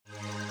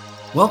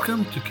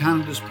Welcome to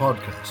Canada's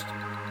podcast.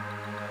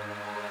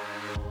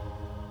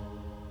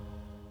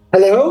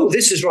 Hello,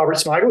 this is Robert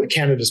Smigel at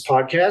Canada's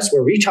podcast,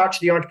 where we talk to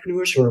the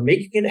entrepreneurs who are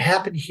making it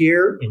happen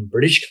here in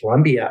British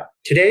Columbia.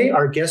 Today,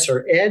 our guests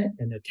are Ed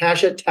and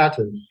Natasha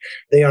Tatton.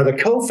 They are the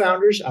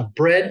co-founders of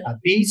Bread, a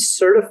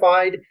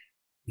B-certified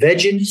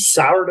vegan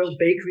sourdough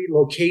bakery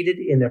located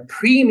in the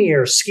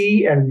premier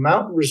ski and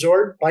mountain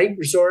bike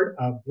resort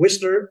of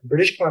Whistler,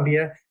 British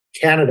Columbia,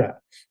 Canada.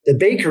 The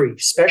bakery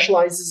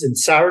specializes in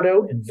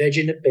sourdough and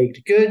vegan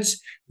baked goods.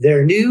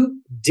 Their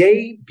new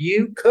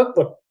debut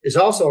cookbook is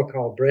also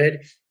called Bread.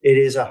 It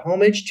is a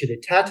homage to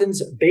the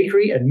Tatton's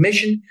bakery and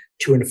mission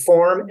to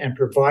inform and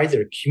provide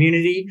their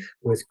community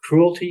with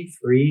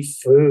cruelty-free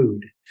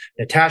food.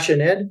 Natasha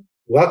and Ed,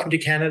 welcome to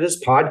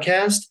Canada's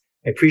podcast.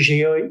 I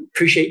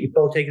appreciate you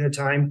both taking the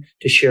time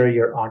to share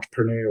your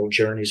entrepreneurial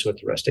journeys with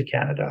the rest of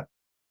Canada.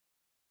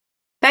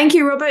 Thank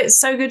you, Robert. It's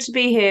so good to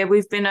be here.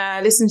 We've been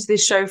listening to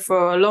this show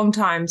for a long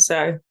time,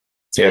 so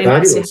it's really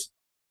nice.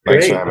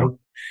 Thanks for having me.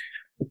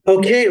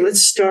 Okay,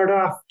 let's start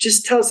off.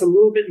 Just tell us a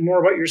little bit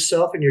more about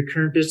yourself and your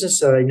current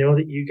business. I know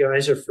that you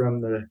guys are from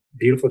the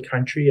beautiful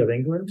country of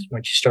England. Why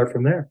don't you start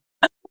from there?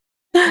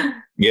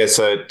 Yeah,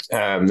 so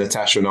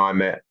Natasha and I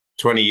met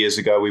 20 years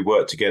ago. We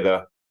worked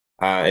together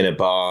in a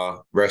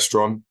bar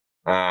restaurant,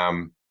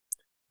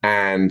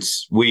 and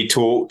we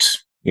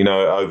talked,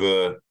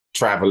 over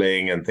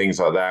traveling and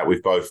things like that.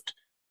 We've both,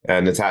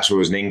 Natasha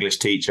was an English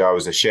teacher, I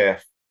was a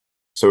chef.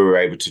 So we were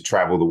able to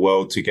travel the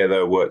world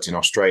together, worked in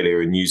Australia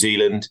and New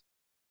Zealand.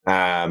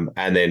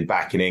 And then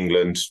back in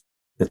England,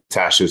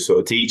 Natasha was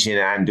sort of teaching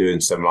and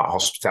doing some like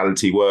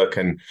hospitality work.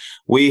 And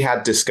we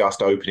had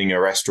discussed opening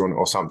a restaurant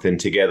or something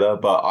together,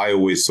 but I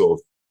always sort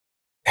of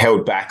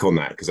held back on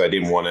that because I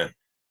didn't want to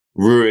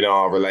ruin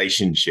our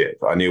relationship.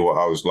 I knew what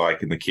I was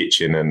like in the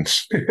kitchen and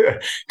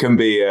can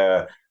be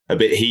a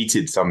bit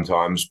heated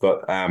sometimes. But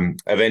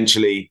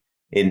eventually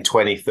in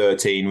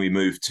 2013, we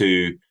moved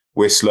to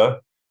Whistler.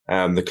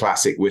 The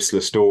classic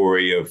Whistler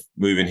story of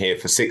moving here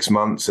for 6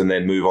 months and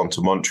then move on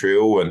to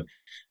Montreal. And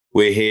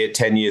we're here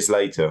 10 years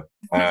later.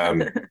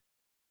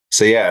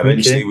 So yeah,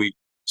 eventually we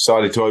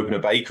decided to open a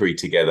bakery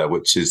together,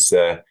 which has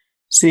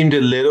seemed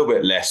a little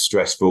bit less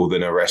stressful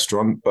than a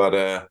restaurant,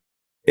 but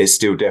it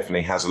still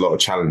definitely has a lot of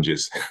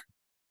challenges.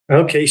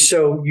 Okay,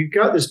 so you've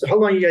got this. How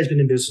long have you guys been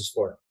in business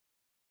for?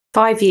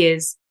 5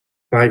 years.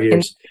 5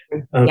 years.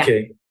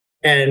 Okay.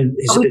 Yeah. And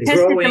has it been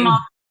growing?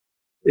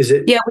 Is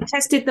it? Yeah, we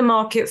tested the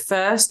market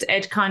first.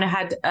 Ed kind of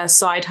had a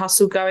side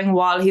hustle going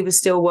while he was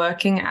still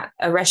working at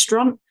a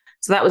restaurant.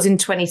 So that was in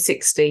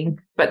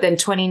 2016. But then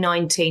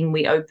 2019,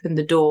 we opened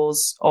the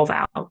doors of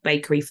our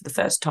bakery for the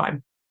first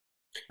time.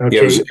 Okay.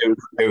 Yeah,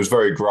 it was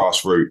very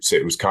grassroots.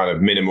 It was kind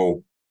of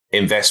minimal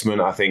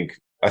investment. I think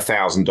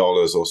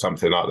 $1,000 or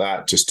something like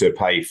that, just to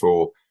pay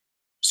for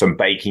some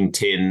baking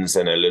tins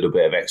and a little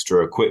bit of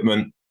extra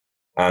equipment.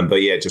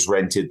 But yeah, just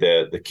rented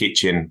the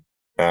kitchen.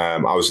 I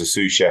was a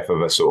sous chef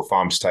of a sort of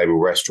farm-to-table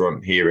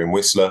restaurant here in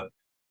Whistler,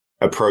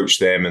 approached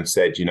them and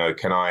said,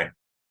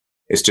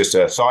 it's just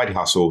a side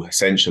hustle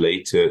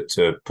essentially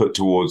to put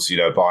towards,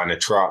 buying a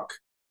truck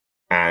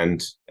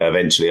and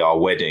eventually our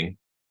wedding.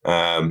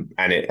 And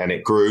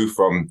it grew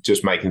from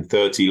just making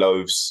 30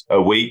 loaves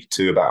a week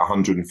to about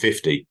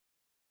 150.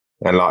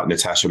 And like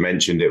Natasha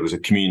mentioned, it was a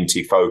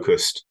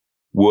community-focused,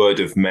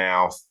 word of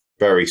mouth,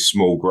 very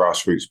small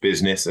grassroots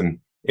business. And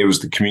it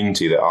was the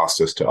community that asked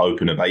us to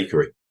open a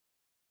bakery.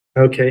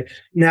 Okay.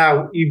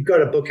 Now, you've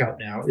got a book out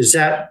now. Is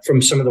that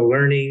from some of the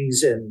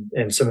learnings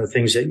and some of the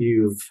things that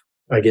you've,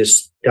 I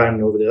guess,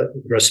 done over the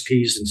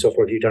recipes and so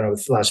forth you've done over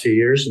the last few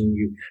years and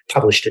you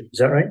published it? Is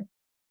that right?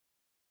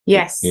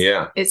 Yes.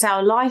 Yeah. It's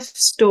our life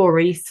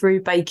story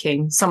through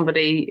baking,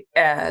 somebody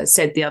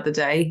said the other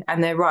day,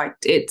 and they're right.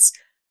 It's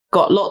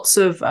got lots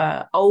of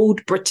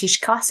old British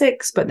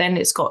classics, but then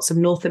it's got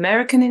some North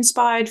American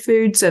inspired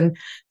foods and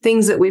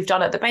things that we've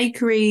done at the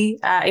bakery.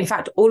 In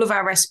fact, all of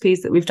our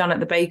recipes that we've done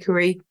at the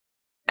bakery,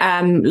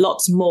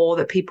 lots more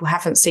that people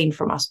haven't seen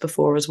from us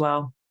before as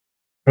well.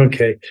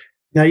 Okay.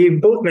 Now, you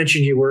both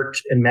mentioned you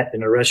worked and met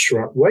in a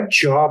restaurant. What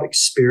job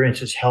experience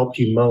has helped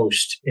you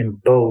most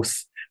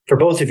for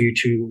both of you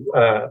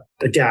to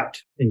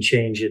adapt and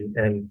change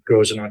and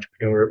grow as an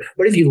entrepreneur?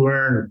 What have you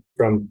learned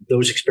from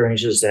those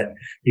experiences that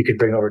you could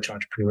bring over to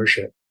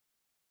entrepreneurship?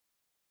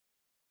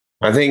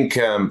 I think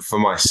for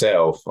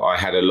myself, I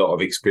had a lot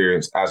of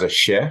experience as a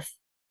chef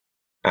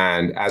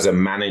and as a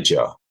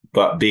manager,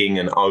 but being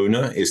an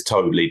owner is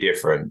totally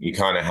different. You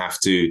kind of have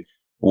to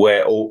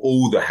wear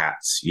all the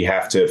hats. You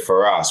have to,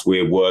 for us,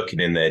 we're working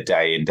in there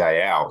day in,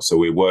 day out. So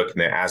we're working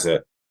there as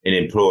an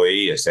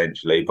employee,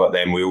 essentially, but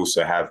then we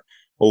also have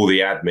all the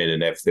admin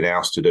and everything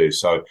else to do.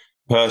 So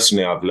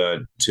personally, I've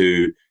learned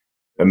to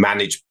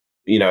manage,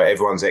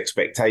 everyone's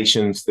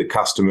expectations, the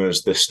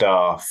customers, the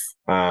staff,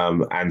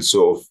 and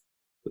sort of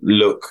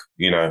look,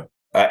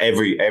 at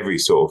every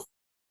sort of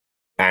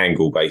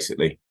angle,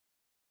 basically.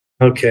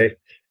 Okay.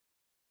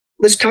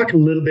 Let's talk a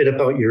little bit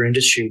about your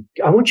industry.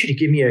 I want you to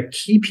give me a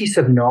key piece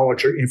of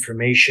knowledge or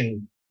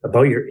information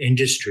about your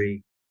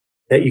industry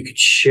that you could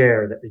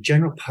share that the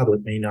general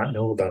public may not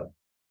know about?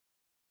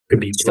 Could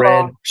be Sure.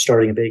 bread,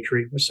 starting a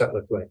bakery. What's that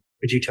look like?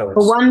 Could you tell us?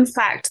 Well, one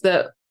fact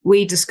that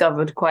we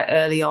discovered quite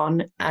early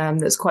on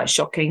that's quite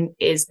shocking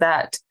is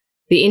that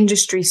the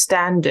industry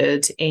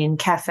standard in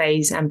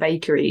cafes and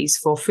bakeries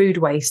for food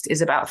waste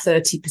is about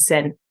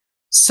 30%.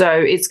 So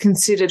it's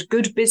considered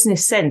good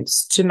business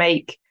sense to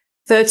make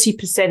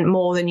 30%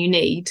 more than you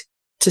need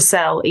to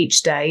sell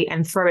each day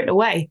and throw it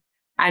away.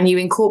 And you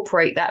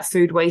incorporate that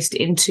food waste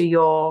into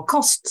your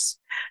costs.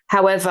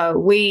 However,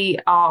 we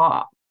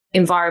are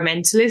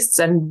environmentalists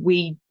and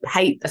we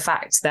hate the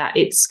fact that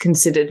it's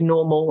considered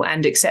normal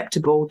and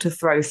acceptable to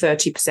throw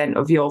 30%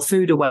 of your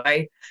food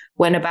away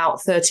when about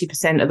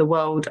 30% of the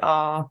world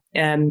are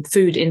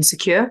food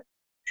insecure.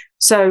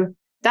 So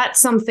that's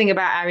something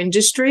about our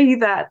industry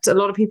that a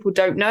lot of people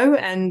don't know.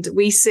 And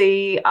we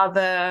see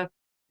other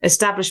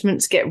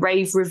establishments get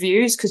rave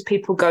reviews because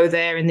people go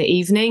there in the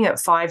evening at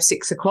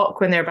 5-6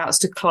 o'clock when they're about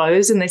to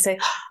close and they say,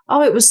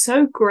 oh, it was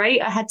so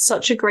great. I had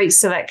such a great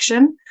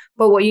selection.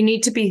 But what you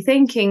need to be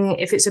thinking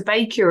if it's a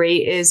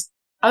bakery is,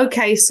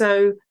 okay,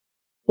 so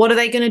what are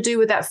they going to do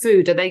with that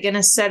food? Are they going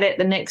to sell it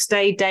the next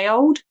day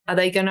old? Are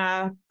they going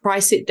to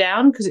price it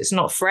down because it's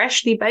not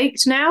freshly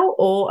baked now?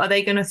 Or are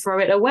they going to throw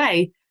it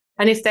away?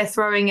 And if they're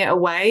throwing it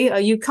away,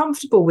 are you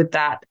comfortable with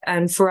that?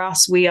 And for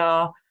us, we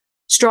are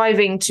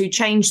striving to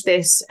change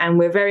this, and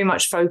we're very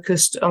much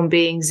focused on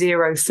being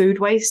zero food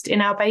waste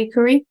in our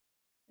bakery.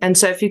 And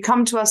so if you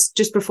come to us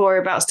just before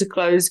we're about to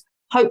close,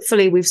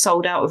 hopefully we've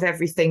sold out of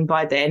everything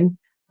by then.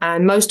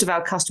 And most of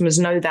our customers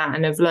know that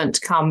and have learned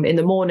to come in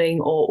the morning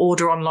or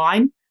order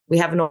online. We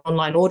have an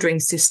online ordering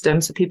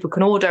system so people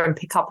can order and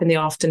pick up in the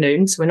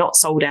afternoon. So we're not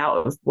sold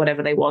out of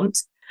whatever they want.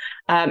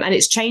 And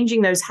it's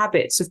changing those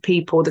habits of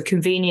people, the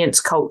convenience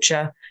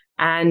culture,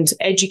 and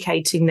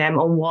educating them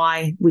on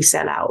why we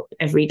sell out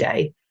every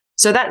day.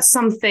 So that's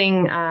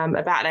something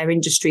about our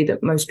industry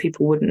that most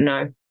people wouldn't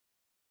know.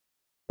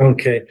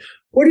 Okay.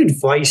 What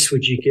advice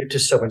would you give to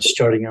someone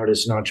starting out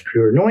as an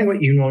entrepreneur? Knowing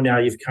what you know now,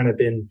 you've kind of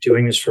been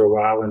doing this for a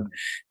while.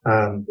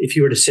 And if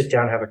you were to sit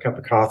down and have a cup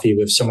of coffee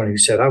with someone who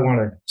said, I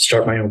want to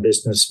start my own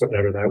business,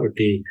 whatever that would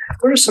be,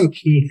 what are some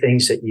key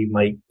things that you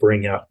might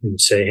bring up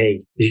and say,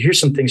 hey, here's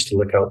some things to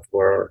look out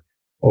for,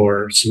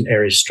 or some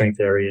areas, strength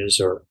areas,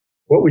 or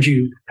what would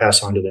you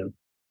pass on to them?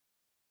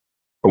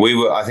 We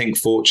were, I think,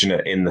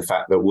 fortunate in the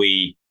fact that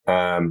we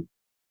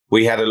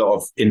had a lot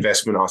of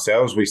investment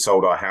ourselves. We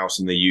sold our house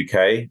in the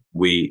UK.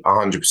 We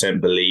 100%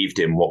 believed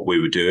in what we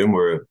were doing.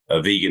 We're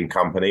a vegan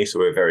company, so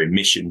we're very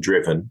mission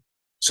driven.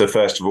 So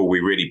first of all, we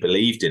really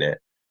believed in it,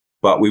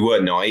 but we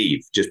weren't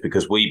naive. Just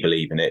because we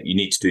believe in it, you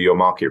need to do your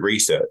market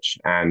research.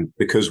 And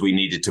because we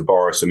needed to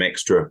borrow some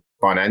extra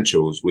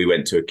financials, we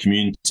went to a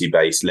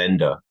community-based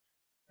lender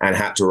and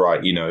had to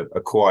write,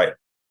 a quite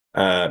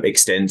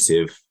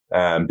extensive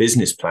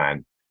business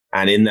plan.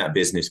 And in that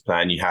business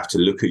plan, you have to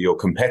look at your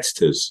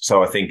competitors.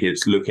 So I think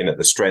it's looking at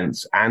the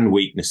strengths and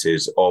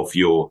weaknesses of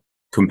your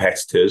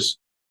competitors,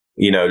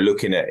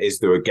 looking at, is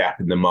there a gap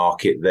in the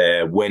market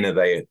there? When are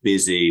they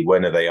busy?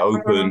 When are they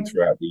open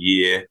throughout the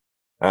year?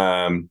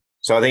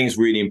 So I think it's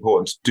really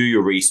important to do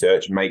your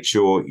research, make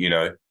sure,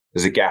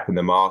 there's a gap in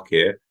the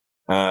market.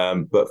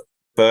 But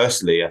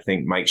firstly, I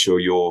think make sure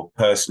you're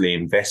personally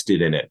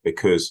invested in it,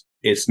 because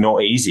it's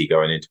not easy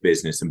going into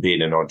business and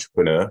being an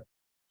entrepreneur.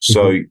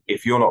 So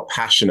if you're not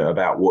passionate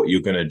about what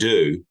you're going to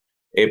do,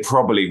 it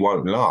probably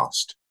won't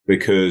last,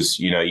 because,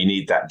 you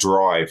need that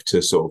drive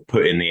to sort of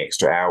put in the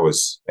extra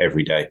hours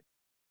every day.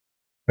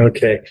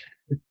 Okay.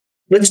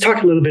 Let's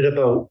talk a little bit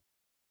about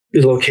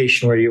the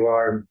location where you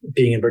are,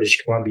 being in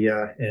British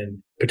Columbia,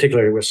 and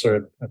particularly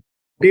Whistler, a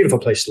beautiful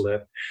place to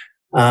live.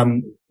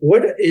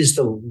 What is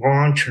the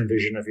long-term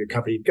vision of your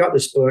company? You've got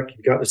this book,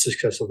 you've got the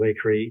successful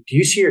bakery. Do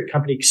you see your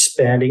company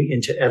expanding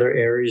into other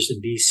areas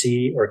in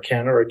BC or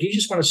Canada, or do you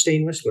just want to stay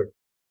in Whistler?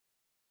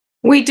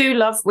 We do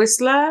love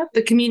Whistler.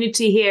 The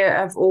community here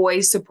have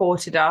always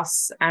supported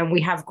us, and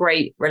we have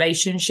great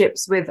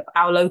relationships with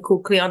our local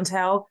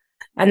clientele.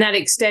 And that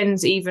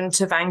extends even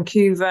to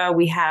Vancouver.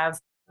 We have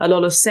a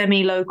lot of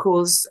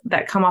semi-locals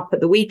that come up at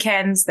the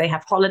weekends. They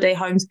have holiday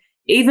homes.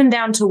 Even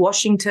down to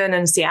Washington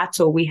and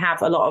Seattle, we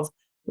have a lot of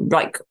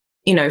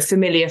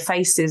familiar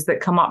faces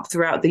that come up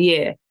throughout the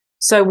year.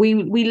 So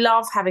we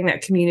love having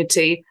that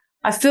community.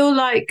 I feel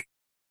like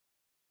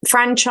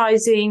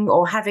franchising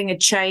or having a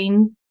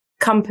chain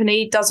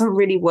company doesn't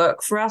really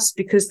work for us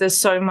because there's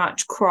so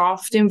much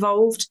craft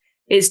involved.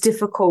 It's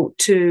difficult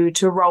to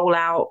roll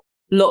out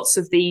lots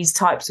of these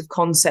types of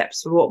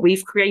concepts for what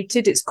we've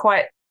created. It's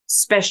quite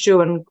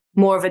special and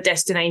more of a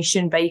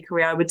destination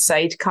bakery, I would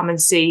say, to come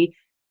and see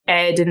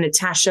Ed and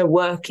Natasha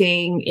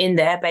working in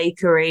their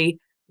bakery.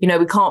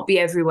 We can't be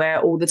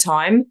everywhere all the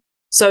time.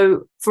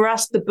 So for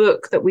us, the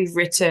book that we've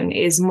written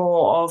is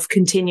more of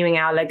continuing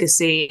our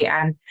legacy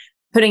and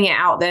putting it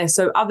out there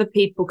so other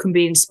people can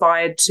be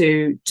inspired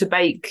to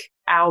bake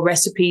our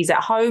recipes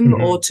at home,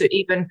 or to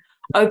even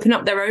open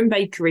up their own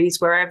bakeries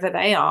wherever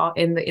they are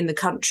in the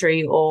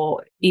country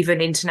or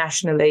even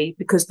internationally,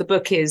 because the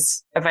book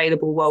is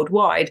available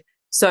worldwide.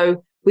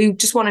 So we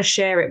just want to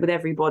share it with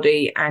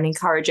everybody and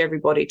encourage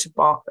everybody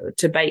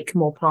to bake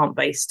more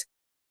plant-based.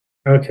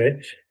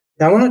 Okay.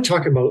 Now I want to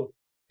talk about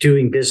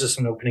doing business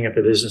and opening up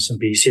a business in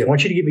BC. I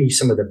want you to give me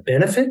some of the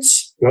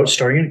benefits about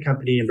starting a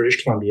company in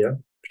British Columbia,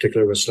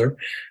 particular Whistler,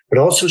 but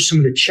also some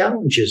of the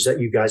challenges that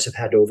you guys have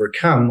had to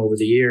overcome over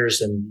the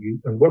years. And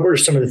what were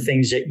some of the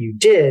things that you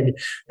did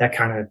that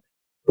kind of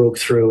broke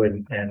through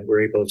and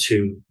were able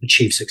to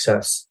achieve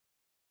success?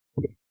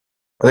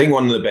 I think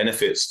one of the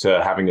benefits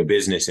to having a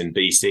business in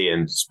BC,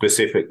 and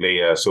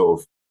specifically a sort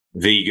of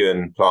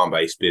vegan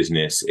plant-based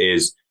business,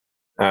 is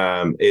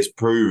it's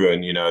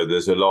proven,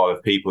 there's a lot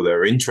of people that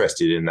are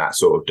interested in that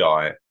sort of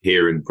diet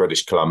here in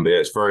British Columbia.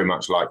 It's very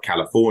much like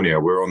California.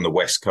 We're on the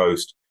West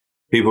Coast.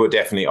 People are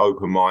definitely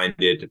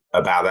open-minded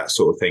about that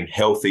sort of thing.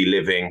 Healthy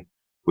living.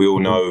 We all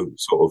know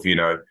sort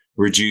of,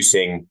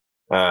 reducing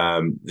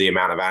the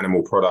amount of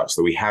animal products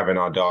that we have in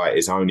our diet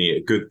is only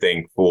a good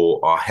thing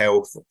for our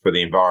health, for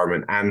the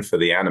environment, and for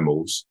the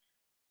animals.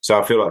 So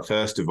I feel like,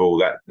 first of all,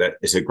 that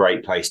it's a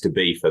great place to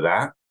be for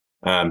that.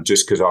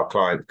 Just because our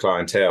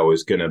clientele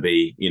is going to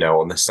be,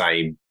 on the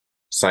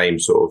same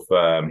sort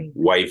of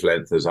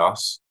wavelength as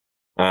us.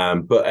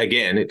 But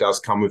again, it does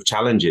come with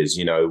challenges.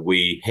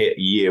 We hit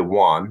year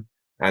one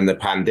and the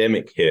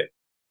pandemic hit.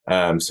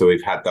 So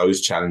we've had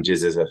those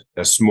challenges as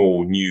a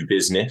small new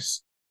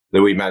business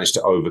that we managed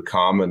to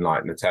overcome. And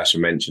like Natasha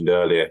mentioned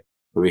earlier,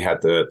 we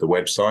had the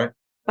website.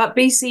 But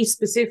BC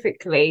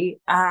specifically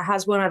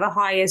has one of the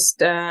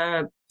highest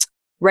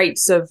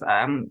rates of,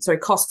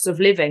 costs of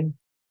living.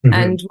 Mm-hmm.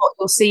 And what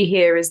you'll see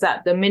here is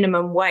that the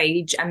minimum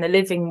wage and the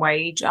living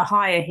wage are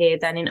higher here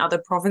than in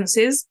other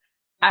provinces.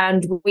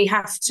 And we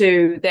have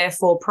to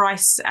therefore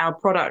price our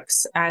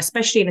products,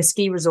 especially in a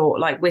ski resort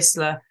like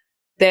Whistler.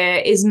 There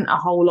isn't a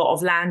whole lot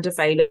of land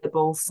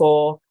available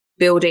for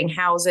building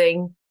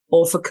housing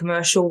or for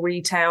commercial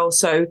retail.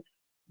 So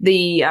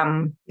the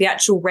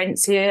actual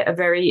rents here are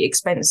very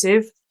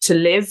expensive to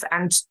live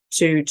and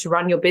to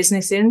run your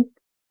business in.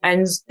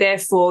 And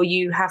therefore,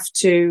 you have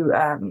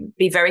to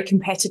be very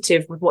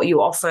competitive with what you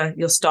offer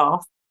your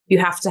staff. You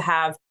have to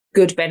have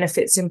good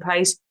benefits in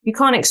place. You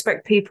can't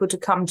expect people to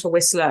come to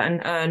Whistler and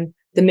earn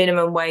the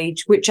minimum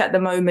wage, which at the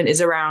moment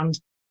is around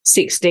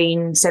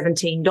 $16,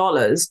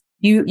 $17.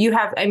 You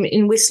have,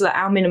 in Whistler,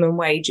 our minimum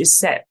wage is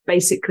set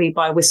basically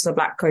by Whistler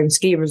Blackcomb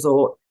Ski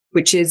Resort,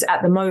 which is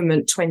at the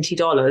moment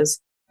 $20.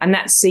 And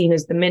that's seen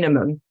as the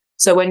minimum.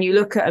 So when you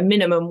look at a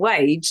minimum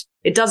wage,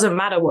 it doesn't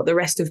matter what the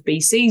rest of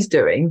BC's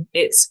doing.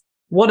 It's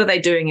what are they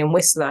doing in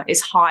Whistler? It's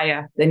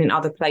higher than in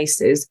other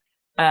places.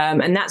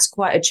 And that's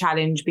quite a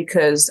challenge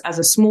because as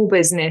a small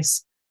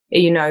business,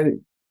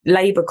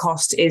 labor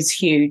cost is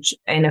huge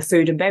in a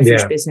food and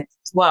beverage business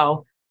as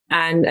well.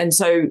 And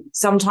so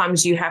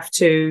sometimes you have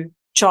to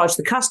charge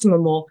the customer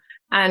more.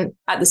 And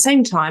at the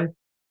same time,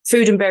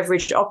 food and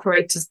beverage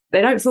operators,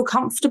 they don't feel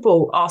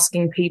comfortable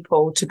asking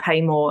people to pay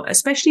more,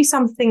 especially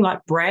something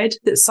like bread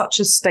that's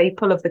such a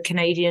staple of the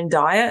Canadian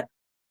diet.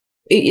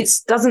 It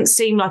doesn't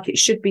seem like it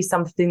should be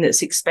something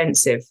that's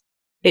expensive.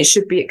 It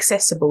should be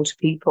accessible to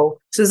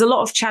people. So there's a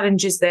lot of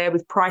challenges there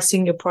with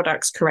pricing your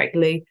products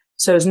correctly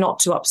so as not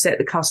to upset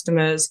the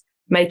customers,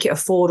 make it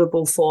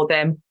affordable for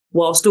them,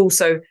 whilst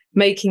also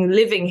making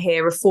living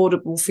here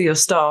affordable for your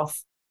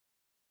staff.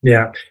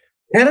 Yeah.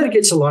 Canada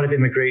gets a lot of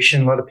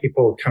immigration. A lot of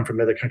people come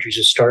from other countries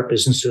to start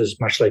businesses,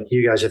 much like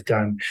you guys have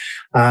done.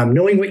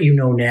 Knowing what you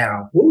know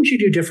now, what would you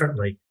do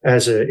differently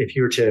if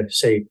you were to,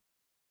 say,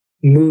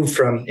 move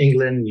from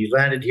England, you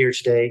landed here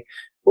today?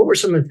 What were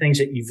some of the things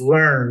that you've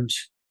learned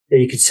that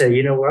you could say,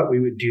 you know what, we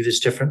would do this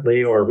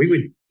differently, or we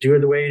would do it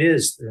the way it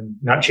is and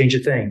not change a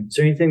thing? Is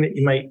there anything that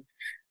you might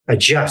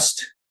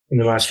adjust in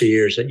the last few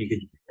years that you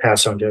could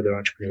pass on to other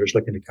entrepreneurs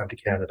looking to come to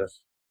Canada?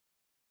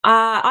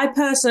 I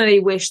personally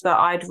wish that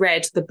I'd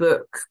read the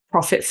book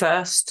Profit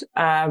First.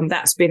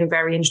 That's been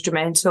very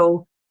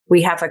instrumental.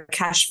 We have a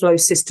cash flow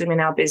system in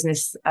our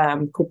business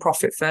called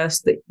Profit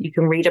First that you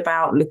can read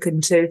about, look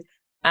into.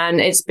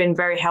 And it's been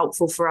very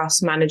helpful for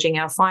us managing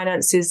our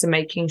finances and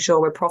making sure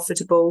we're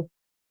profitable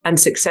and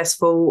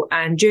successful.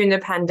 And during the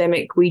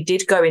pandemic, we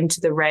did go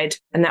into the red.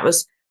 And that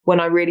was when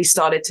I really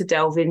started to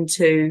delve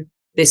into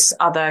this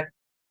other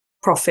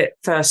Profit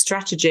First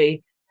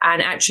strategy. And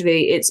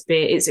actually,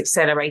 it's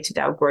accelerated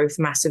our growth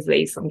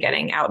massively from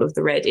getting out of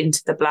the red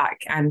into the black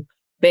and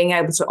being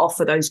able to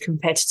offer those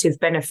competitive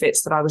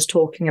benefits that I was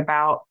talking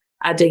about,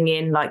 adding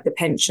in like the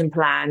pension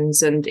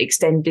plans and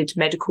extended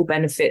medical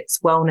benefits,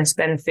 wellness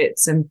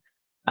benefits, and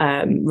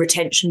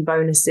retention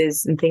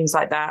bonuses and things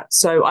like that.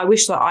 So I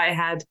wish that I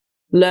had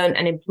learned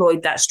and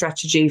employed that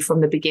strategy from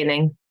the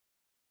beginning.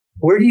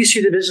 Where do you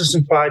see the business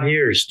in 5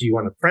 years? Do you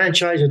want to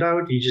franchise it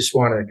out? Do you just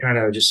want to kind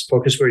of just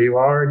focus where you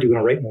are? Do you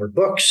want to write more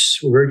books?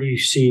 Where do you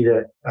see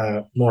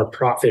the more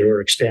profit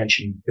or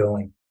expansion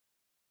going?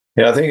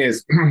 Yeah, I think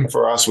it's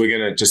for us, we're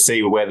going to just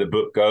see where the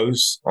book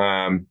goes,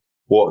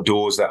 what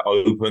doors that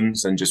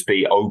opens, and just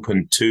be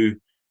open to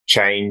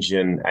change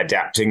and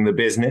adapting the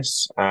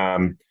business.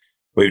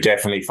 We've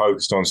definitely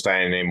focused on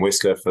staying in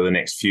Whistler for the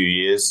next few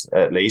years,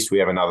 at least. We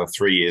have another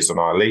 3 years on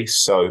our lease.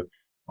 So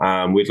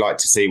We'd like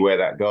to see where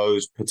that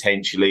goes.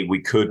 Potentially,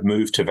 we could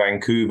move to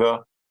Vancouver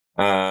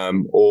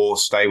or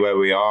stay where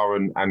we are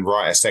and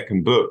write a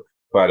second book.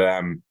 But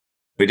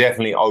we're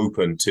definitely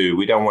open to,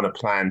 we don't want to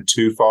plan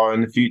too far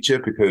in the future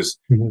because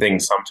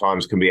things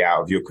sometimes can be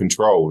out of your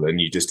control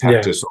and you just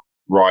have to sort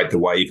of ride the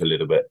wave a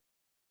little bit.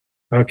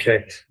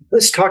 Okay.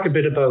 Let's talk a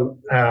bit about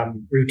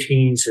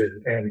routines,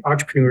 and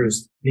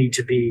entrepreneurs need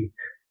to be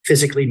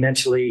physically,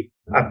 mentally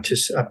up to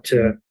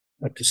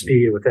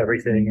speed with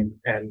everything.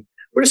 And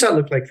what does that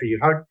look like for you?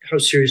 How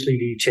seriously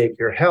do you take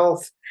your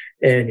health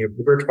and your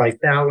work-life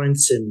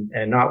balance and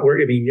not work?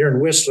 I mean, you're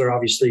in Whistler,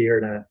 obviously you're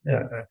in a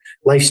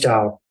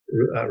lifestyle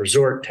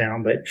resort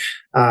town, but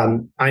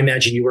I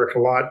imagine you work a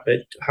lot, but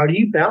how do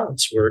you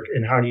balance work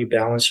and how do you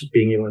balance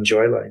being able to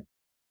enjoy life?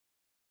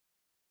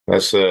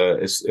 It's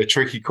a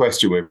tricky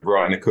question with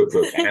writing a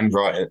cookbook and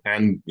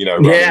writing. You got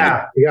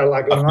a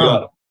lot going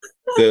on.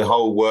 The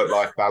whole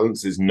work-life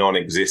balance is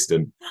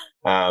non-existent.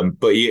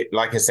 But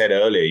like I said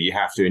earlier, you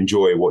have to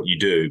enjoy what you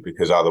do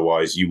because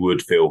otherwise you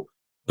would feel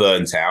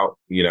burnt out.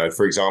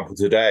 For example,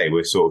 today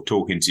we're sort of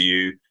talking to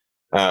you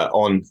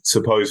on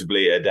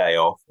supposedly a day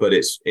off, but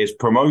it's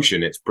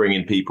promotion. It's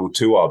bringing people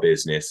to our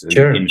business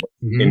and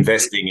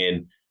investing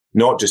in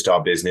not just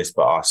our business,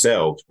 but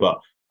ourselves. But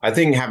I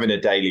think having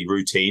a daily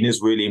routine is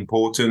really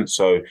important.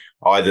 So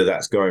either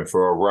that's going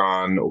for a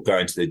run or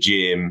going to the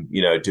gym,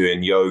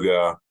 doing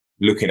yoga,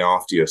 looking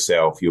after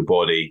yourself, your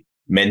body,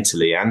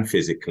 mentally and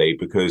physically,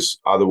 because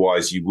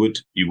otherwise you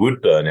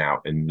would burn out.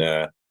 And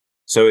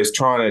so it's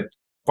trying to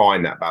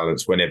find that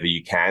balance whenever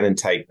you can and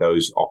take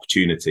those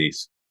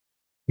opportunities.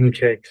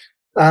 Okay.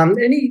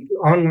 Any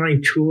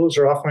online tools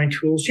or offline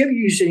tools? Do you ever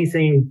use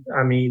anything,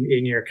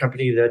 in your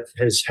company that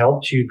has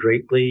helped you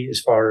greatly as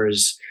far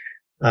as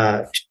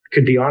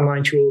could be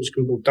online tools,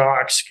 Google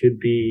Docs, could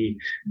be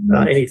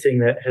anything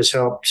that has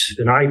helped,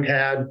 an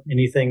iPad,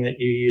 anything that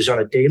you use on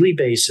a daily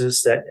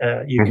basis that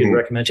you could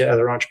recommend to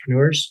other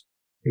entrepreneurs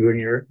who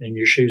are in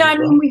your shoes? Yeah,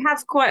 we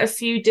have quite a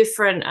few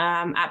different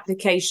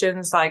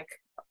applications. Like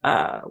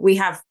we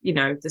have,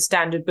 the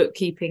standard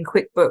bookkeeping,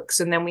 QuickBooks,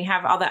 and then we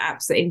have other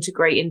apps that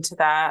integrate into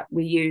that.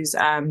 We use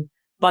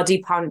Buddy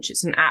Punch.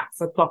 It's an app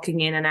for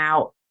clocking in and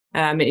out.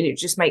 And it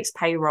just makes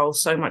payroll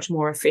so much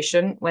more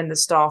efficient when the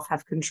staff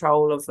have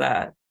control of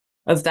that.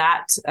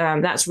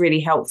 That's really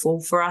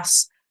helpful for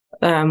us.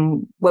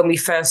 When we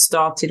first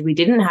started, we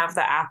didn't have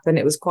the app and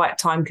it was quite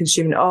time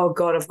consuming. Oh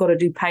God, I've got to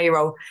do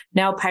payroll.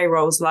 Now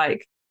payroll's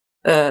like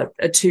a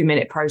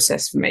 2-minute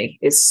process for me.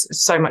 It's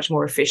so much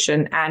more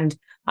efficient. And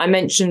I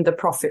mentioned the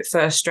profit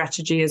first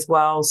strategy as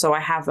well. So I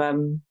have a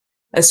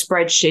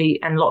spreadsheet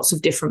and lots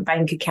of different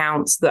bank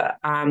accounts that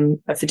are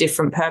for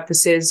different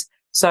purposes.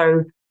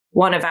 So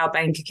one of our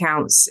bank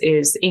accounts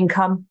is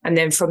income. And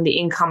then from the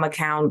income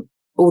account,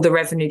 all the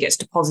revenue gets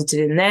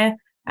deposited in there.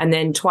 And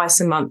then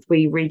twice a month,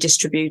 we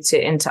redistribute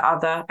it into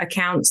other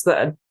accounts that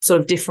are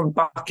sort of different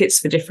buckets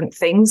for different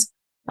things.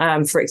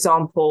 For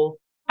example,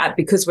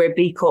 because we're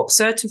B Corp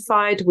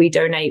certified, we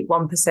donate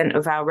 1%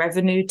 of our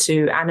revenue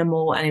to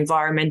animal and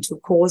environmental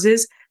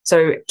causes.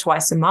 So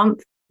twice a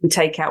month, we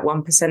take out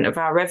 1% of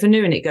our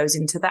revenue and it goes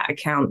into that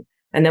account.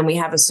 And then we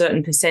have a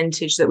certain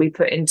percentage that we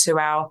put into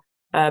our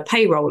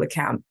payroll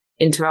account,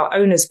 into our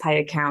owner's pay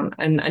account,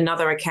 and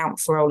another account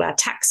for all our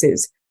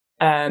taxes.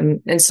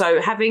 And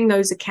so having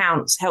those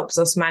accounts helps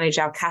us manage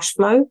our cash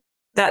flow.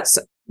 That's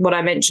what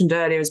I mentioned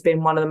earlier has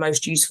been one of the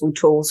most useful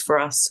tools for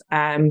us.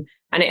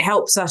 And it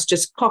helps us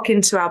just clock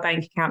into our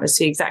bank account and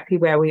see exactly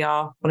where we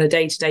are on a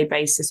day-to-day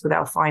basis with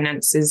our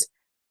finances.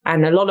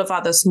 And a lot of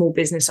other small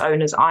business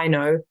owners I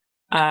know,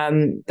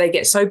 they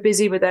get so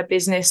busy with their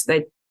business,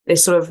 they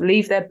sort of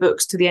leave their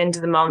books to the end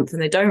of the month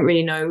and they don't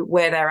really know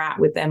where they're at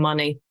with their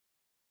money.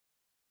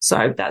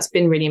 So that's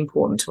been really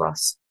important to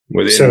us.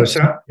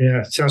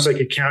 It sounds like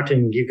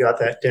accounting, you got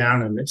that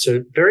down, and it's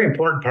a very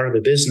important part of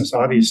the business,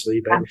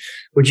 obviously. But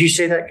would you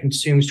say that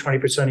consumes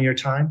 20% of your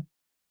time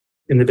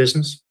in the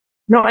business?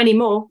 Not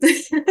anymore.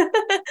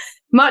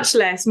 Much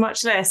less.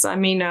 I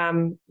mean,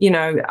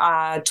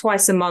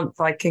 twice a month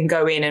I can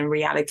go in and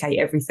reallocate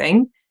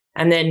everything,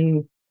 and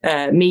then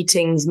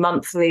meetings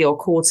monthly or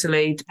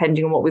quarterly,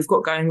 depending on what we've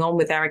got going on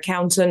with our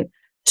accountant,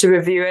 to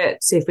review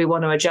it, see if we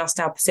want to adjust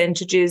our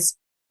percentages.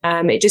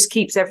 It just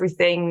keeps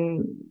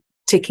everything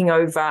ticking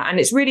over. And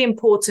it's really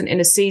important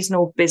in a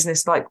seasonal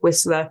business like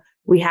Whistler.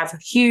 We have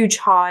huge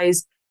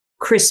highs,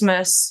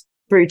 Christmas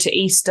through to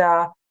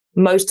Easter.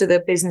 Most of the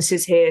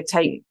businesses here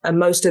take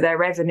most of their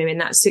revenue in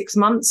that 6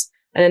 months.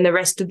 And then the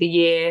rest of the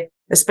year,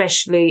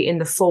 especially in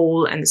the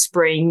fall and the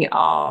spring,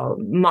 are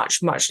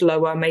much, much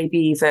lower, maybe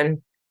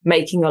even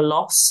making a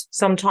loss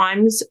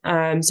sometimes.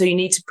 So you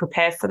need to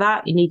prepare for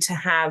that. You need to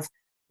have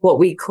what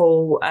we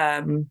call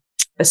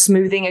a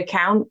smoothing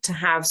account, to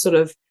have sort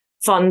of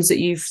funds that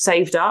you've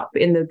saved up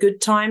in the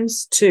good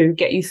times to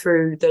get you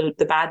through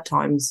the bad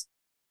times.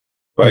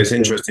 But it's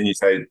interesting you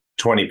say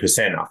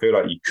 20%. I feel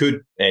like you could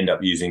end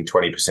up using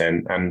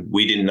 20%. And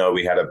we didn't know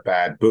we had a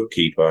bad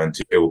bookkeeper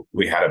until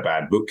we had a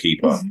bad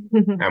bookkeeper.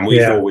 And we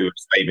thought we were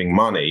saving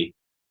money.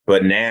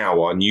 But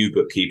now our new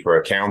bookkeeper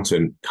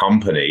accountant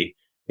company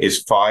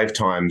is 5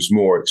 times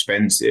more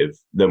expensive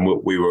than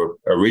what we were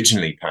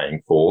originally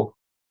paying for,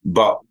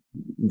 but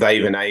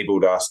they've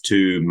enabled us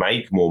to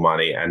make more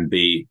money and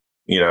be,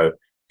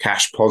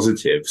 cash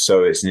positive.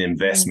 So it's an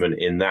investment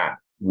in that.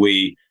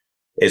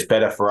 It's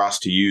better for us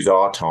to use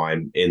our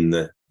time in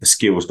the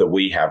skills that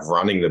we have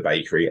running the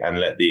bakery and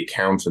let the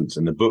accountants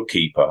and the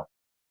bookkeeper,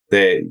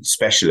 they're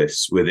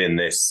specialists within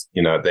this,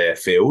 their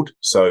field.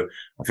 So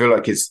I feel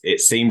like it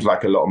seems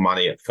like a lot of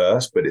money at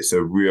first, but it's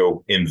a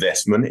real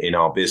investment in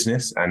our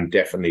business and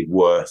definitely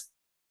worth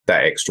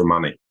that extra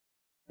money.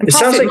 It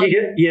sounds like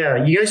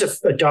you guys have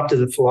adopted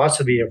the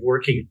philosophy of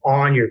working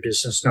on your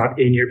business, not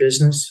in your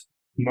business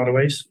in a lot of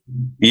ways.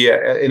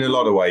 Yeah, in a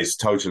lot of ways,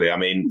 totally. I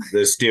mean,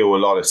 there's still a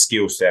lot of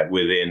skill set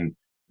within.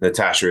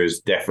 Natasha is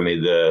definitely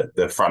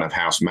the front of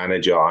house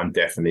manager. I'm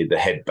definitely the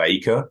head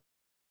baker.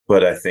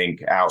 But I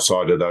think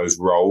outside of those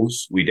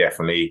roles, we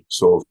definitely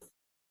sort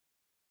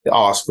of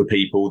ask for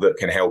people that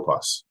can help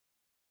us.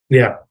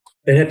 Yeah.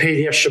 And it pays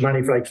the extra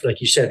money,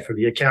 like you said, for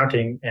the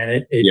accounting,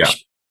 and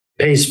it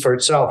pays for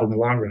itself in the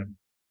long run.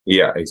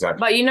 Yeah, exactly.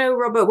 But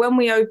Robert, when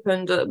we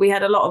opened, we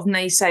had a lot of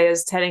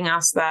naysayers telling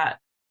us that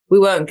we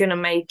weren't going to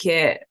make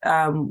it.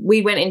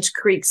 We went into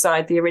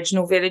Creekside, the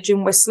original village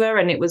in Whistler,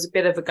 and it was a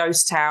bit of a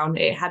ghost town.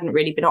 It hadn't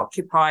really been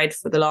occupied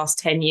for the last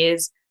 10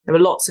 years. There were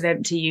lots of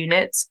empty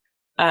units.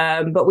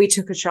 But we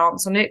took a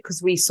chance on it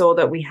because we saw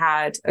that we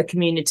had a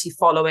community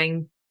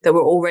following that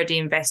were already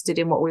invested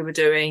in what we were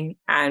doing.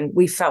 And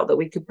we felt that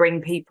we could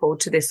bring people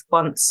to this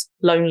once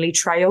lonely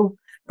trail,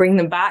 bring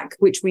them back,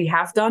 which we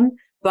have done.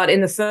 But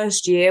in the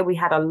first year, we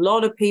had a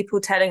lot of people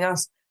telling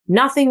us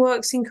nothing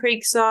works in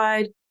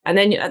Creekside. And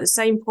then at the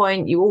same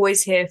point, you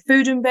always hear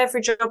food and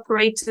beverage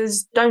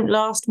operators don't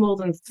last more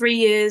than 3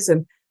 years,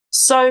 and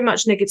so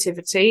much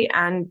negativity.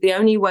 And the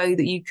only way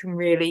that you can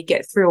really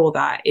get through all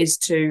that is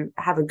to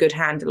have a good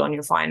handle on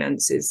your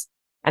finances.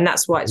 And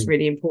that's why it's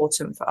really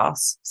important for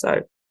us.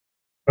 So,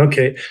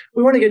 okay.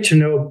 We want to get to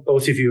know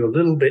both of you a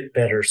little bit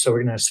better. So we're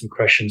going to have some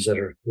questions that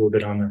are a little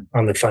bit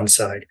on the fun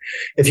side.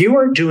 If you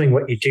weren't doing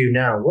what you do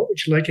now, what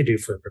would you like to do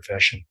for a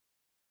profession?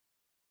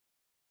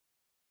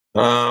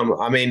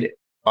 I mean,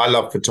 I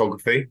love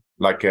photography.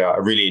 I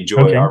really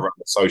enjoy it. I run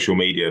the social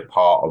media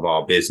part of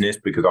our business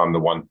because I'm the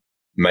one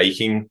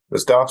making the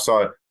stuff.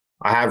 So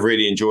I have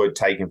really enjoyed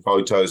taking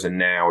photos, and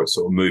now it's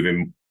sort of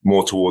moving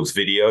more towards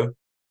video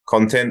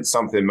content,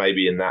 something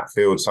maybe in that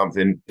field,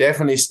 something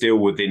definitely still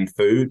within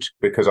food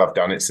because I've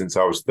done it since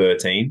I was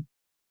 13.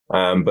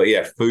 But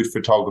yeah, food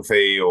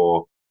photography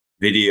or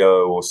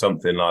video or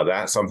something like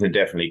that, something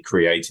definitely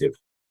creative.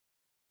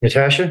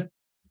 Natasha?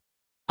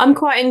 I'm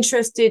quite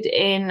interested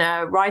in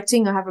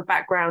writing. I have a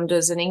background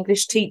as an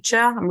English teacher.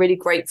 I'm really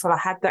grateful I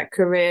had that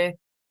career.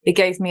 It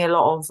gave me a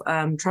lot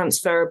of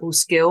transferable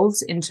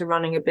skills into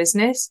running a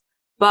business.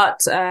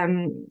 But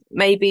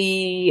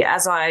maybe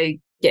as I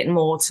get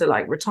more to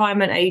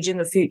retirement age in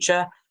the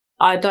future,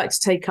 I'd like to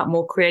take up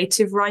more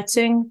creative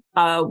writing.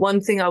 One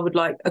thing I would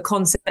like, a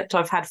concept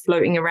I've had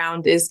floating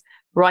around is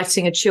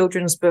writing a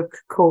children's book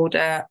called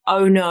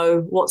Oh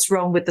No, What's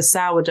Wrong with the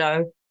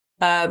Sourdough?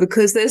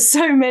 Because there's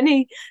so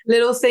many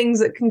little things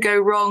that can go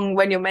wrong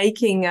when you're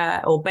making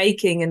or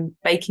baking, and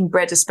baking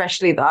bread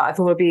especially, that I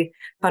thought would be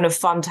kind of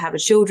fun to have a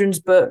children's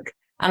book.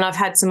 And I've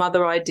had some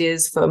other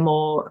ideas for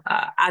more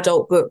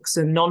adult books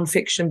and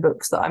non-fiction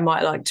books that I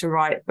might like to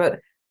write. But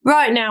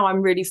right now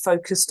I'm really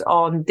focused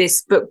on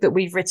this book that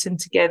we've written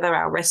together,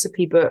 our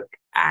recipe book,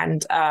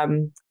 and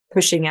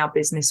pushing our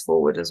business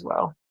forward as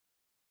well.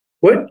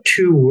 What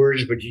 2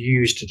 words would you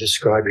use to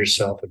describe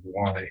yourself and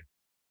why?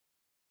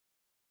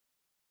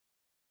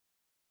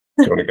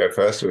 Do you want to go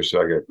first, or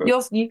should I go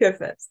first? You go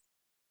first.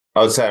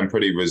 I would say I'm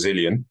pretty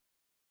resilient.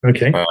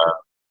 Okay.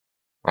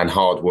 And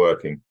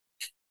hardworking.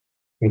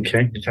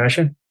 Okay.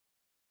 Natasha?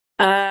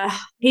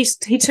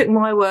 He took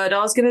my word. I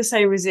was going to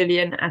say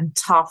resilient and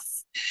tough.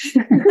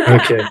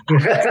 Okay.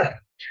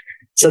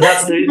 So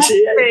that's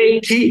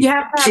the key. You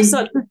have to have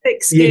such a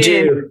thick skin. You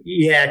do.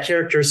 Yeah.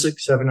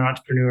 Characteristics of an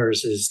entrepreneur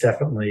is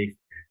definitely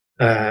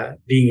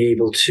being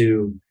able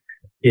to,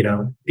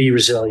 be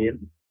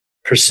resilient,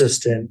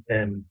 persistent,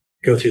 and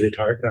go through the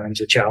hard times,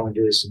 the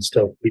challenges, and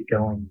still keep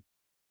going.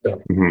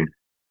 So,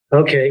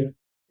 Okay.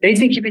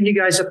 Anything keeping you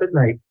guys up at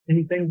night?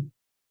 Anything?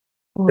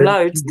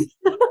 Loads.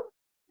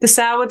 The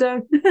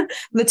sourdough,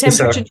 the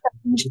temperature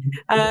change,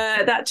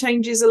 that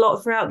changes a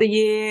lot throughout the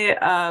year.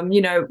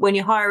 When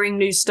you're hiring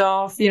new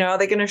staff, are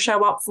they going to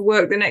show up for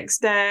work the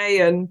next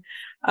day? And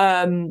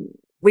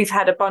we've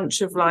had a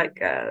bunch of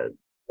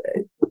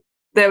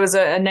there was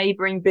a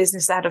neighboring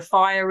business that had a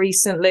fire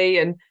recently,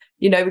 and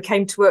we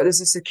came to work,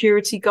 there's a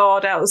security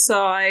guard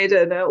outside,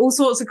 and all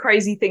sorts of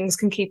crazy things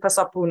can keep us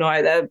up all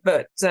night there.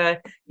 But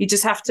you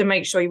just have to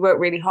make sure you work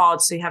really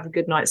hard so you have a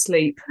good night's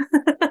sleep.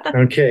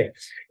 Okay.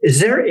 Is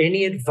there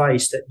any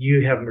advice that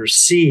you have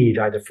received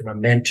either from a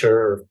mentor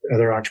or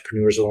other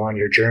entrepreneurs along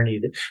your journey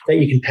that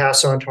you can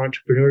pass on to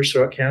entrepreneurs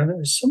throughout Canada?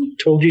 Has someone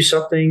told you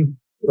something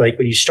like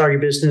when you start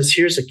your business,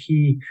 here's a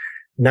key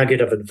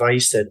nugget of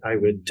advice that I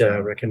would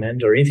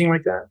recommend, or anything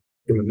like that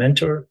from a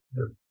mentor?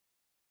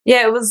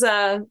 Yeah, it was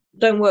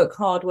don't work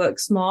hard, work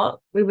smart,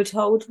 we were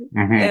told.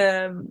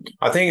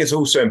 I think it's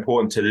also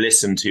important to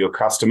listen to your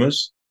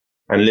customers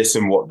and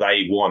listen what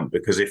they want,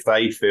 because if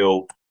they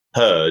feel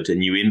heard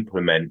and you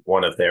implement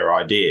one of their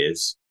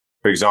ideas,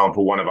 for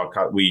example, one of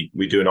our we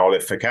do an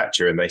olive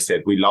focaccia and they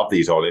said, we love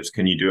these olives,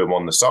 can you do them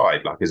on the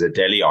side, like as a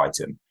deli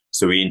item?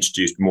 So we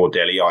introduced more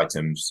deli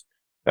items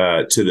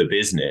to the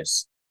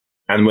business.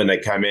 And when they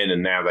come in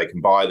and now they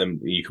can buy them,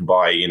 you can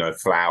buy,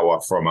 flour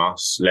from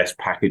us, less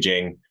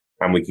packaging,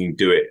 and we can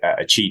do it at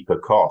a cheaper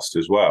cost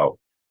as well.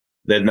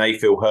 Then they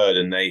feel heard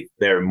and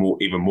they're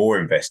even more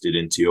invested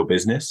into your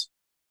business.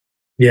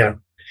 Yeah.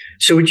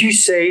 So would you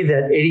say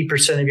that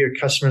 80% of your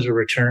customers are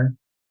return,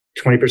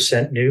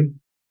 20% new?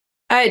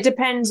 It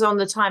depends on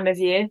the time of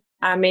year.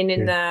 I mean,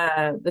 in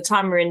the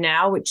time we're in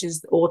now, which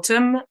is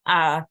autumn,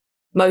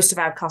 most of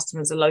our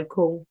customers are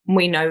local.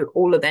 We know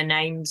all of their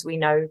names. We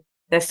know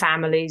their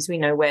families. We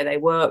know where they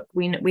work.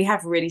 We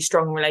have really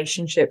strong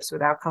relationships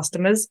with our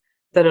customers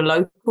that are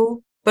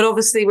local. But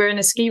obviously, we're in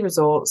a ski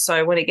resort.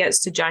 So when it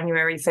gets to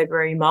January,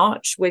 February,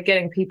 March, we're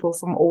getting people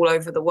from all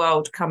over the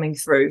world coming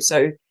through.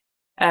 So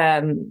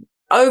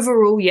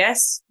overall,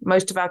 yes,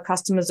 most of our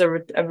customers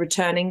are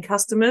returning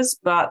customers,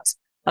 but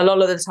a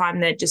lot of the time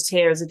they're just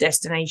here as a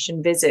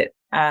destination visit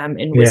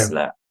in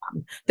Whistler.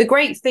 The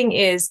great thing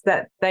is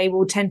that they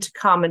will tend to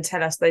come and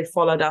tell us they've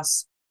followed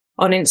us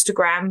on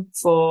Instagram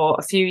for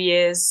a few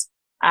years.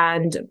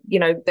 And,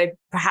 they've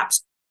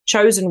perhaps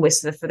chosen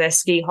Whistler for their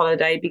ski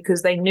holiday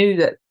because they knew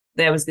that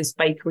there was this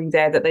bakery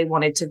there that they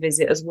wanted to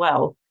visit as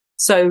well.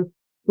 So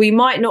we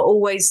might not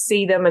always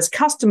see them as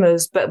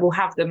customers, but we'll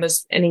have them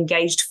as an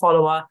engaged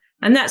follower.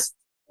 And that's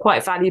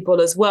quite valuable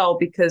as well,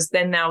 because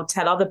then they'll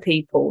tell other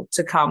people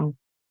to come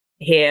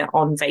here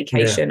on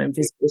vacation and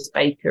visit this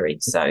bakery.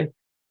 So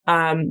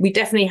we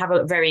definitely have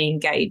a very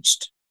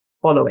engaged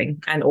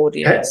following and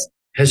audience.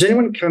 Has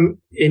anyone come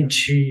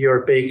into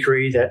your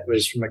bakery that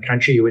was from a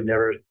country you would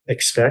never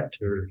expect,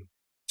 or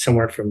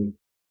somewhere from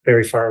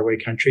very far away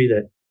country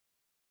that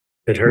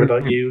heard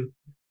about you?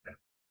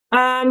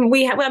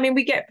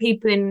 We get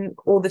people in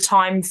all the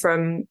time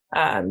from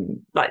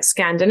like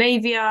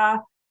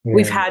Scandinavia. Yeah.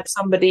 We've had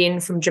somebody in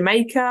from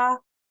Jamaica.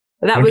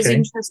 That was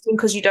interesting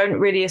because you don't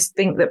really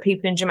think that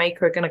people in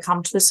Jamaica are going to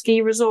come to the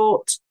ski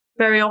resort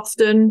very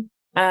often.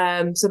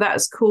 So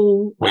that's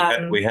cool.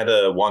 We had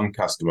one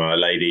customer, a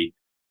lady.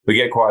 We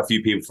get quite a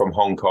few people from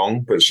Hong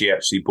Kong, but she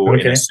actually bought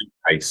in a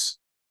suitcase,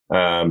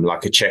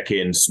 like a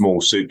check-in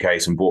small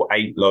suitcase, and bought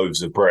 8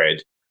 loaves of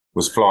bread.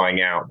 Was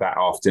flying out that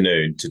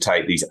afternoon to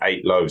take these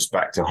 8 loaves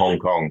back to Hong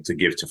Kong to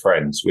give to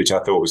friends, which I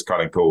thought was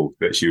kind of cool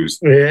that she was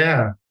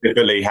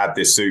literally had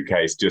this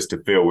suitcase just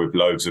to fill with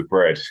loaves of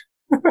bread.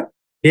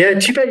 Yeah,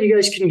 too bad you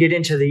guys couldn't get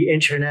into the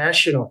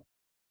international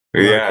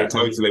market. Yeah,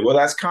 totally. Well,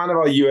 that's kind of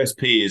our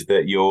USP, is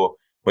that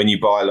when you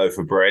buy a loaf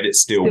of bread,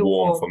 it's still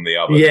warm from the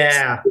oven.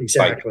 Yeah,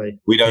 exactly. Like,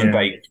 we don't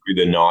bake through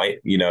the night.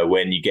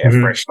 When you get a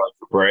fresh loaf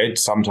of bread,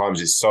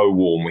 sometimes it's so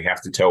warm we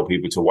have to tell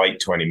people to wait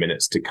 20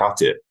 minutes to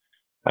cut it.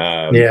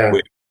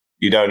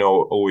 You don't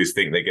always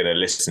think they're going to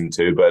listen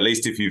to, but at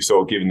least if you've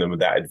sort of given them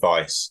that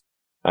advice.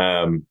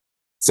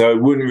 So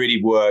it wouldn't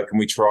really work, and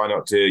we try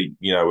not to,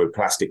 we're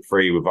plastic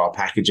free with our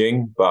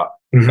packaging, but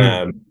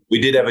we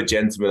did have a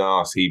gentleman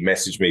ask, he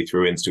messaged me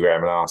through Instagram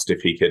and asked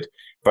if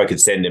I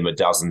could send him a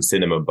dozen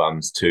cinnamon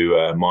buns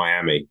to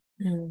Miami.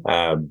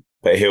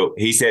 But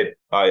he said,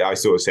 I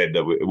sort of said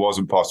that it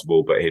wasn't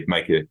possible, but he'd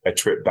make a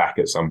trip back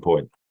at some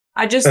point.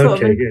 I just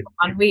thought of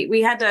one.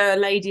 We had a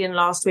lady in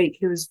last week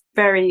who was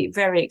very,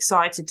 very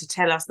excited to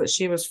tell us that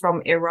she was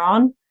from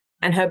Iran,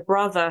 and her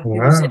brother, who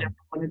was in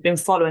Iran, had been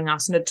following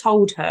us and had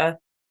told her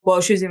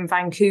while she was in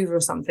Vancouver or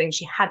something,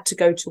 she had to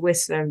go to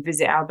Whistler and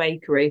visit our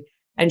bakery.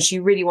 And she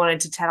really wanted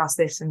to tell us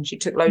this, and she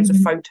took loads of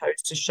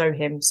photos to show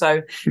him.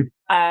 So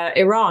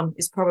Iran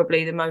is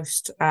probably the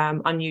most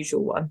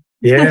unusual one.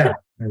 Yeah.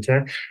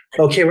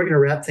 Okay, we're going to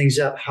wrap things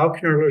up. How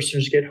can our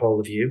listeners get hold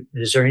of you?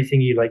 Is there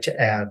anything you'd like to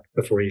add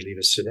before you leave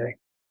us today?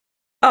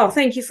 Oh,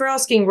 thank you for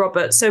asking,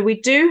 Robert. So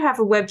we do have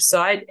a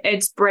website,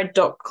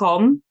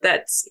 edsbread.com.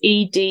 That's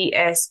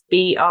edsbred.com.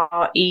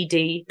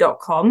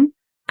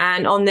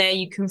 And on there,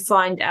 you can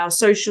find our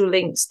social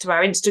links to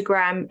our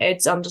Instagram,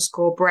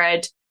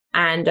 eds_bread,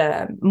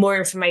 and more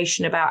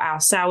information about our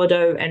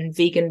sourdough and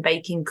vegan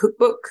baking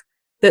cookbook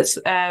that's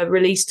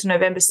released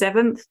November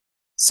 7th.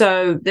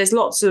 So there's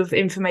lots of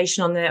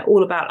information on there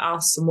all about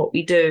us and what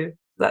we do.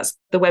 The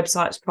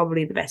website's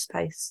probably the best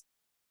place.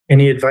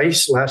 Any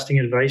lasting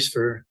advice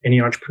for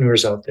any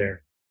entrepreneurs out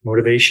there?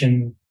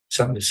 Motivation,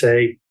 something to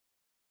say,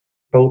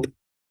 hope,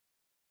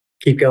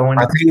 keep going?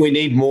 I think we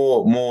need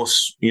more,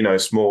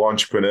 small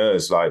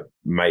entrepreneurs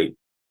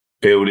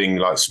building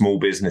like small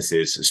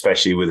businesses,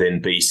 especially within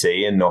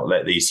BC, and not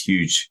let these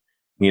huge,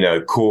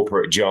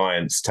 corporate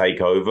giants take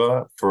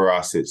over. For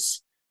us,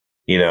 it's,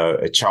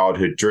 a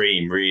childhood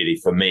dream really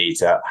for me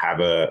to have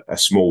a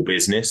small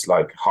business.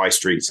 Like high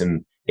streets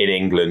in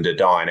England are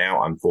dying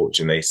out,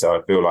 unfortunately. So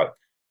I feel like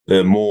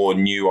the more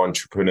new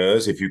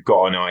entrepreneurs, if you've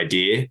got an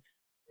idea,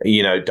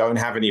 don't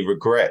have any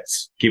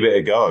regrets. Give it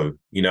a go.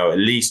 At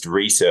least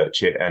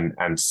research it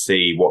and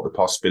see what the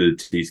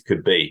possibilities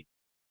could be.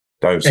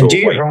 Don't And sort do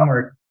of your wait.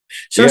 homework.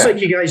 Sounds like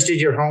you guys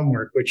did your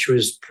homework, which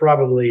was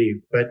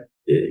probably, but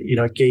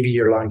it gave you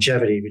your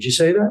longevity. Would you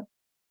say that?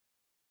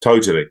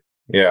 Totally.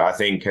 Yeah, I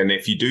think. And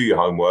if you do your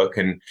homework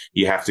and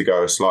you have to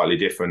go a slightly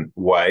different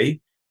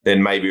way,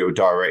 then maybe it will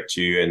direct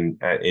you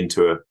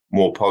into a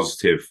more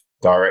positive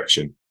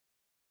direction.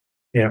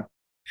 Yeah.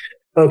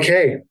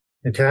 Okay.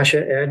 Natasha,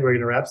 Ed, we're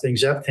going to wrap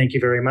things up. Thank you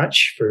very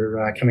much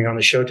for coming on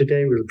the show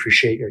today. We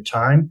appreciate your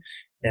time,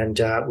 and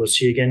we'll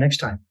see you again next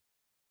time.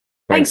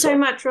 Thanks so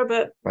much,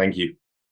 Robert. Thank you.